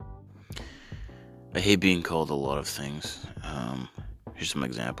I hate being called a lot of things. Here's some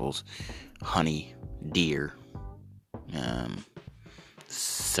examples: honey, dear, um,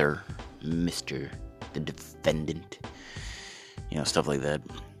 sir, Mister, the defendant. Stuff like that.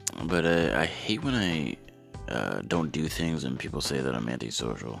 But I hate when I don't do things and people say that I'm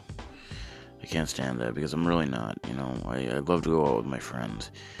antisocial. I can't stand that because I'm really not. I love to go out with my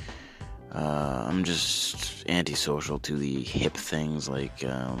friends. I'm just antisocial to the hip things like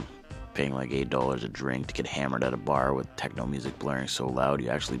paying like $8 a drink to get hammered at a bar with techno music blaring so loud you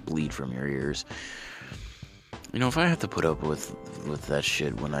actually bleed from your ears. If I have to put up with that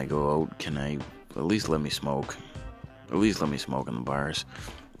shit when I go out, can I at least let me smoke? At least let me smoke in the bars.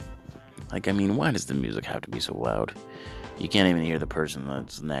 Why does the music have to be so loud? You can't even hear the person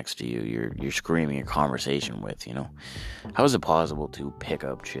that's next to you. You're screaming a conversation with. How is it possible to pick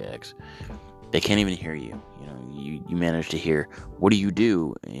up chicks? They can't even hear you. You manage to hear, what do you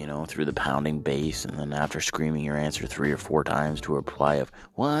do? Through the pounding bass, and then after screaming your answer 3 or 4 times to a reply of,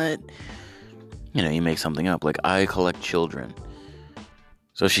 what? You make something up, like, I collect children.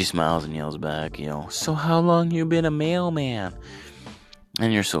 So she smiles and yells back, so how long you been a mailman?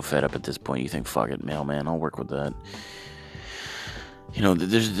 And you're so fed up at this point, you think, fuck it, mailman, I'll work with that.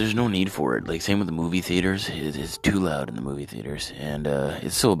 There's no need for it. Like, same with the movie theaters. It's too loud in the movie theaters. And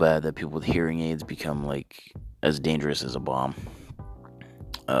it's so bad that people with hearing aids become, like, as dangerous as a bomb.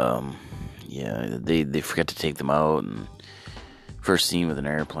 They forget to take them out, and first scene with an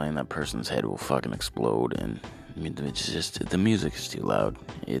airplane, that person's head will fucking explode. And, it's just, the music is too loud.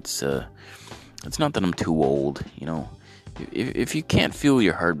 It's not that I'm too old, If you can't feel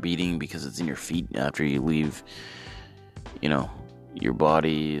your heart beating because it's in your feet after you leave, your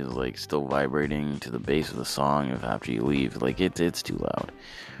body is like still vibrating to the bass of the song after you leave. Like, it's too loud.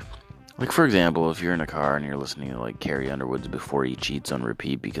 Like, for example, if you're in a car and you're listening to like Carrie Underwood's Before He Cheats on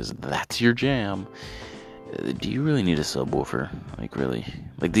repeat because that's your jam, do you really need a subwoofer? Like, really?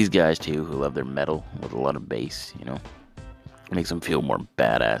 Like, these guys too who love their metal with a lot of bass, it makes them feel more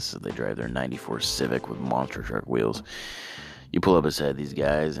badass as they drive their 94 Civic with monster truck wheels. You pull up beside these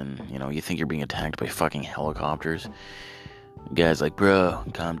guys and, you think you're being attacked by fucking helicopters. The guy's like, bro,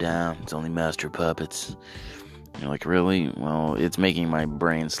 calm down, it's only master puppets. You're like, really? Well, it's making my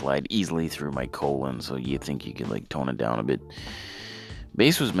brain slide easily through my colon, so you think you could, like, tone it down a bit.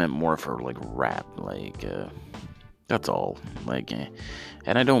 Bass was meant more for, like, rap, like, that's all. Like,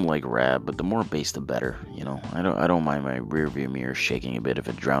 and I don't like rap, but the more bass, the better, I don't mind my rear view mirror shaking a bit if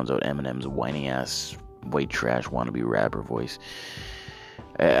it drowns out Eminem's whiny-ass, white trash wannabe rapper voice.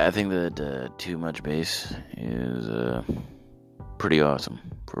 I think that too much bass is pretty awesome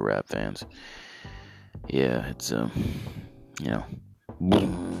for rap fans. Yeah, it's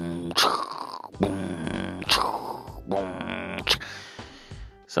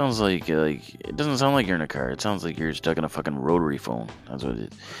sounds like it doesn't sound like you're in a car. It sounds like you're stuck in a fucking rotary phone. That's what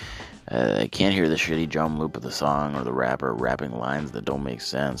it is. I can't hear the shitty drum loop of the song or the rapper rapping lines that don't make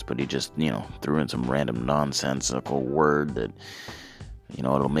sense, but he just, threw in some random nonsensical word that,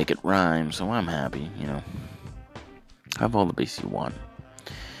 it'll make it rhyme, so I'm happy, Have all the bass you want.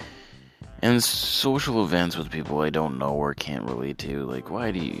 And social events with people I don't know or can't relate to, like,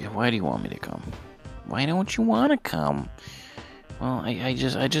 why do you want me to come? Why don't you want to come? Well, I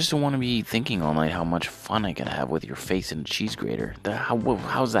just don't want to be thinking all night how much fun I could have with your face and cheese grater.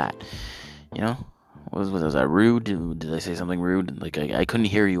 How's that? Was that rude? Did I say something rude? Like, I couldn't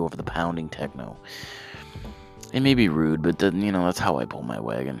hear you over the pounding techno. It may be rude, but then, that's how I pull my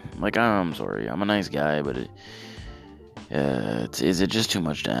wagon. Like, I'm sorry, I'm a nice guy, but is it just too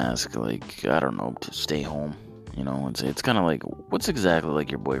much to ask? Like, I don't know, to stay home. It's kind of like, what's exactly like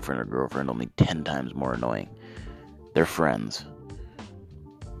your boyfriend or girlfriend, only 10 times more annoying? They're friends.